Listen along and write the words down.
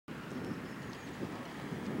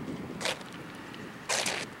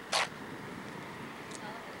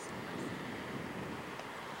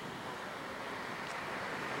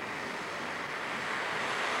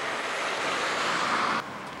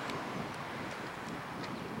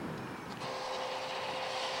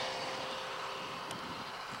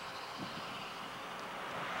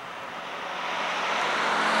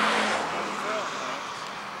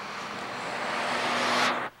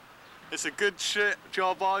it's a good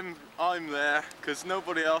job I'm there, because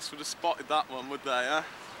nobody else would have spotted that one, would they, huh?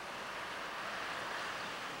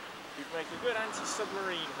 You'd make a good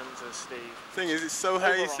anti-submarine hunter, Steve. Thing is, it's so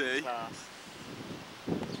hazy. Oh,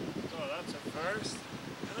 that's a first,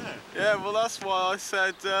 isn't it? Yeah, well that's why I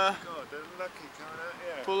said God, they're lucky coming out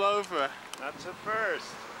here. pull over. That's a first.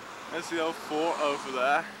 There's the old fort over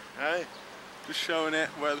there. Hey? Just showing it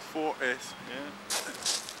where the fort is. Yeah.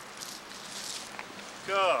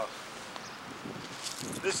 God.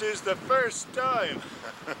 This is the first time.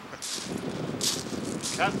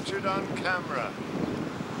 Captured on camera.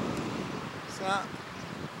 What's that?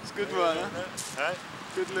 It's a good one, huh? Hey?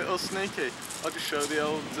 Good little sneaky. I'll just show the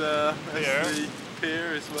old Pier. the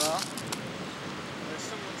pier as well. There's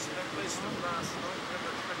someone listening last night,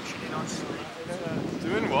 river crunching in ice cream.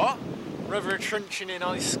 Doing what? River trunching in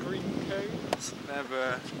ice cream cones.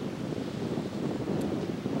 Never.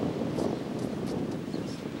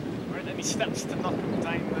 Aren't any steps to knock them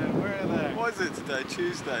down there? Where are they? What is it today?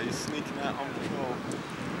 Tuesday. He's sneaking out on patrol.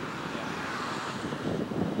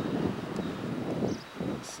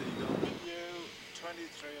 Seagull.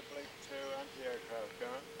 U-23 Oblique 2 anti-aircraft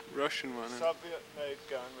gun. Russian one. Soviet-made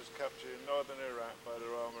gun was captured in northern Iraq by the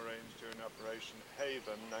Royal Marines during Operation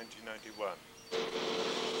Haven 1991.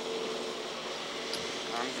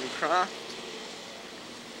 Andrew Craft.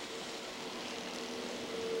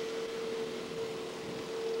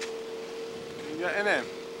 Can you get in him?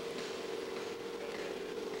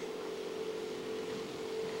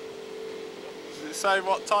 Does it say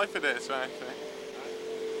what type it is or anything?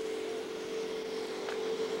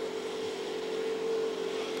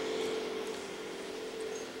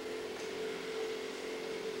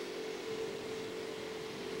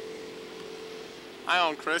 Hang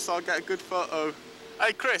on, Chris, I'll get a good photo.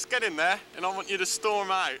 Hey, Chris, get in there, and I want you to storm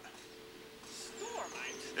out. Storm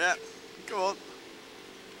out? Yeah, go on.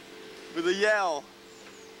 With a yell.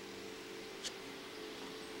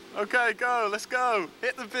 Okay, go, let's go.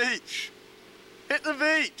 Hit the beach. Hit the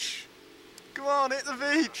beach. Come on, hit the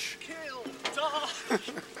beach. Kill! Die!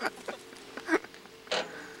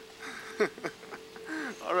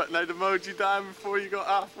 Alright, now the mowed you down before you got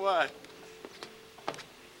halfway.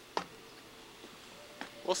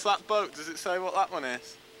 What's that boat? Does it say what that one is? This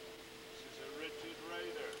is a Rigid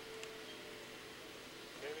Raider.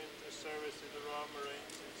 Came into service in the Royal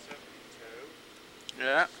Marines in 72.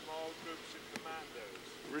 Yeah. Small groups of commandos.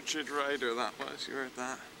 Rigid Raider, that was. You heard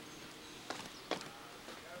that.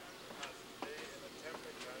 Capacity in a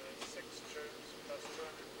temper cannon, 6 troops plus 200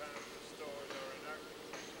 pounds of stores or inert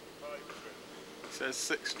condition, 5 troops. It says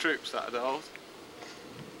 6 troops that'd hold.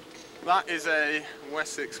 That is a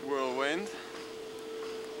Wessex Whirlwind.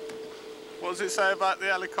 What does it say about the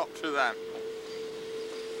helicopter then?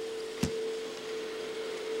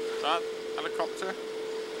 That helicopter? I'm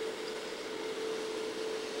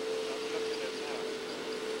looking at it now.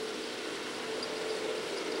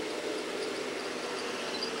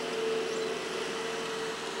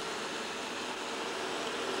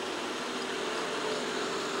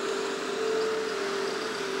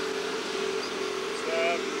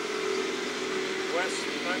 West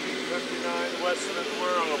 1959 Westland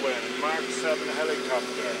Whirlwind Mark 7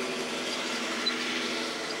 helicopter.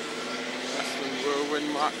 Westland Whirlwind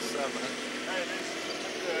Mark 7. Hey, this is a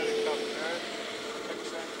new helicopter.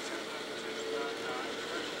 XM29299,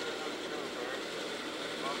 first in October.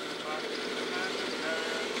 Welcome back to the Commander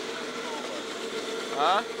Carrier and forward.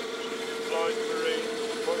 Huh? Deployed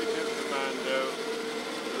Marines, 42 Commando,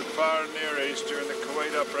 to the far Near East during the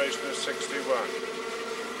Kuwait operation of 61.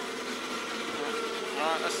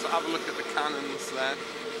 Alright, let's have a look at the cannons then.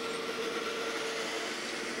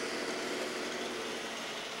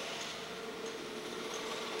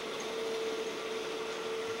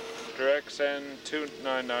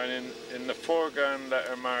 XN299 in the 4-gun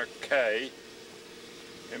letter mark K,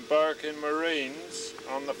 embarking Marines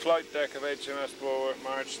on the flight deck of HMS Warwick,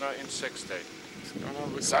 March 1960. What's going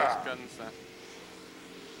on with those guns then?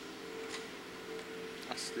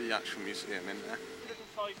 That's the actual museum in there.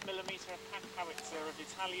 105mm pack howitzer of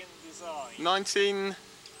Italian design.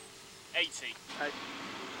 1980.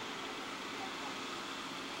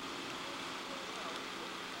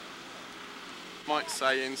 Might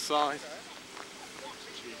say inside.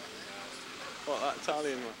 What, that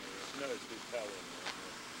Italian one? No, it's the Italian one.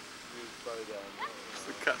 Used by them. It's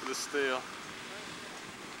the cut of the steel.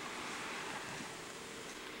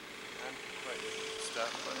 Antiquated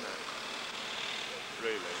stuff, isn't it?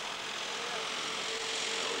 Really? No,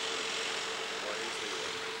 it's really. What is the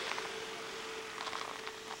one?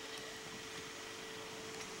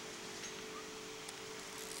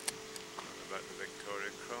 What about the Victoria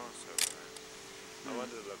Cross over there? I wonder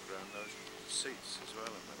wanted to look around those seats as well a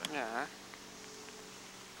minute. Yeah.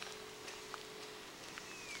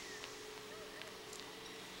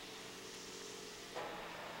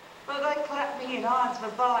 But they clapped me in irons for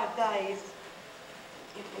 5 days.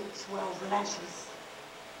 It beat swells and ashes.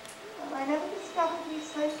 And they never discovered me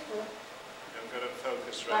secret. You've got to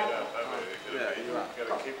focus right up, haven't you? You've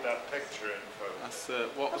got to keep that picture in focus.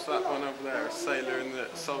 That's what was that one over there? A sailor in the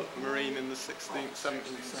marine in the 16th, 17th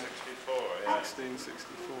century. 1664, yeah.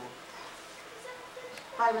 1664.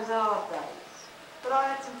 They was hard days. But I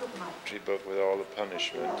had some good mates. Book with all the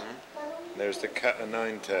punishment. There's the cat o'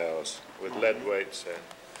 nine tails with lead weights in.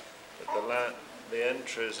 But the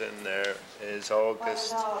entries in there is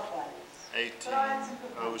August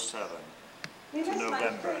 1807 to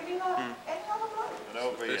November. And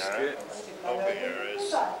over here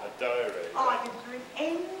is a diary. I can drink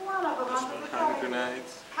any one of them under the Hand table.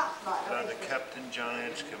 grenades. Cups like And this. the Captain John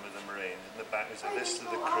Edgecombe of the Marines. In the back is a list of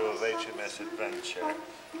the crew of HMS Adventure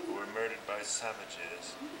who were murdered by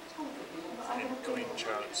savages in Queen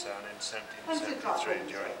Charlotte Sound in 1773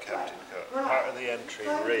 during Captain Cook. Part of the entry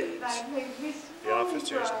reads, the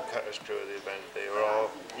officers and cutter's crew of the event, they were all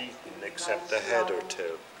eaten except a head or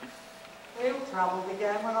two. Real trouble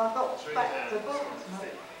began when I got back to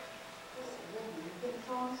Portsmouth.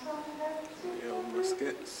 The old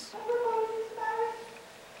muskets.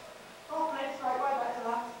 Oh, let's right way back to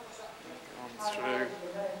that. On through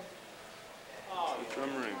the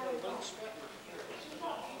drum room.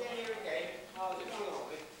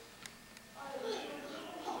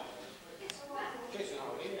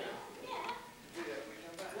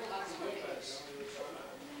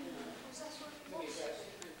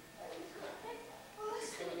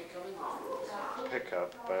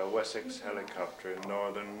 Pickup by a Wessex helicopter in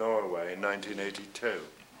northern Norway in 1982.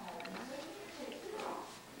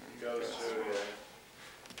 Goes through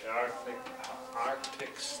the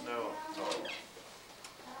Arctic snow.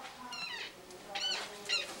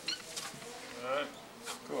 Right.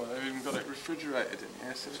 Cool, they've even got it refrigerated in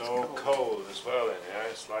here, so It's all cold as well in here.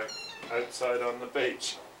 It's like outside on the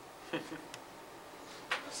beach.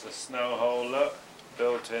 It's a snow holder,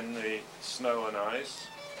 built in the snow and ice.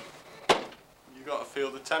 You got to feel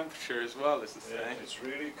the temperature as well, is the Yeah, thing. it's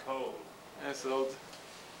really cold. There's old.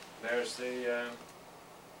 There's the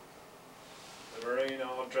Marine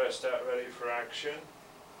all dressed out ready for action.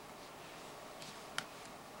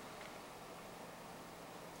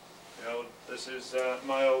 This is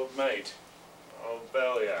my old mate, old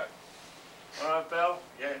Bell, yeah. Alright, Bell?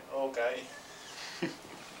 Yeah, okay.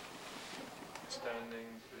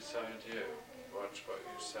 Standing beside you, watch what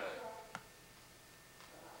you say.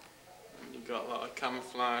 And you got a lot of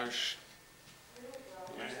camouflage.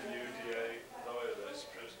 Here's the UDA loyalists,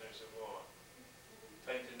 prisoners of war.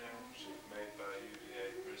 Painted handkerchief made by a UDA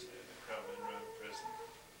prisoner in the Crumlin Road prison.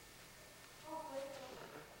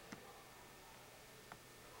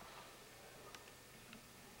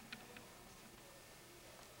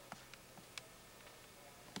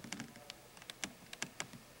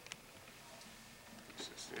 This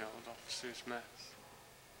is the old officers' mess.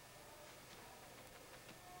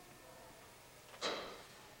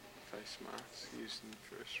 Face masks used in the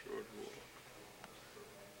First World War.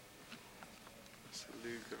 That's a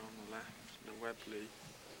Luger on the left and a Webley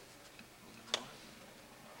on the right.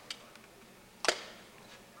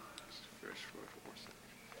 That's the First World War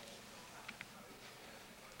section.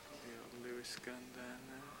 The old Lewis gun down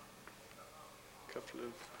there. A couple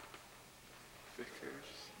of Vickers.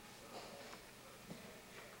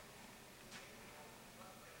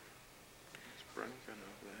 There's Brengan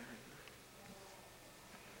over there.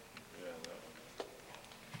 Yeah, that one.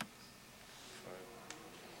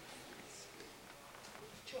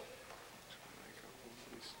 They got all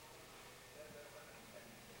these.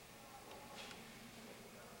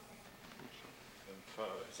 And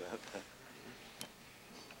photos out there.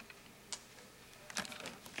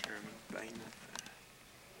 German bayonet there.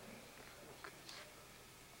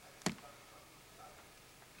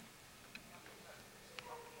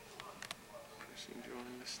 Chris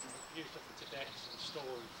enjoying listening. Used up for cadets and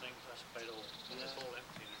storing things, that's about all. And it's all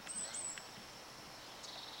empty now.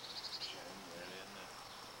 Shame, really, isn't it?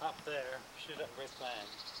 Up there, see that red van?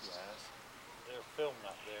 Yes. They're filming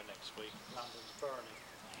up there next week. London's burning.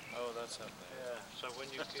 Oh, that's up there. Yeah. So when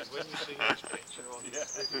you see this picture on Yeah.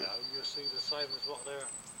 video, you'll see the same as what they're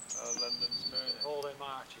Oh, London's burning. all their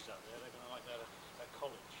marches up there. They're going to make that a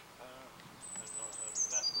college. And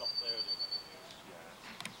that block there they're going to use.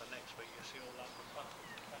 Yeah. So next week you'll see all London buses.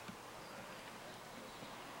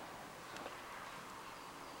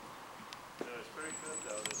 No, it's very good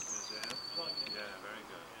though, this museum. Like it. Yeah, very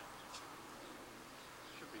good.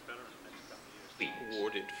 Should be better in the next couple of years.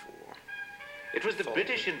 awarded for. It was the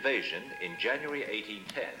British invasion in January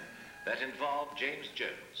 1810 that involved James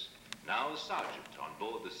Jones, now a sergeant on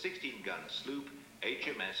board the 16-gun sloop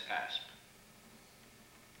HMS Asp.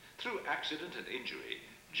 Through accident and injury,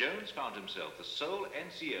 Jones found himself the sole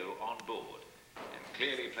NCO on board and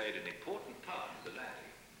clearly played an important part in the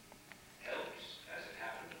landing. Helps, as it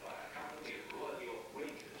happened, by a company of Royal York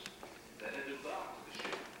Rangers that had embarked on the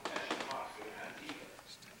ship as she passed through Antigua.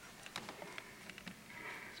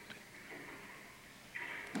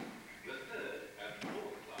 The third and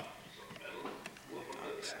fourth classes of the medal were for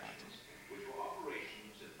both actions, which were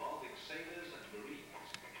operations involving sailors and marines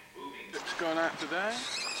moving. Ship's gone out today.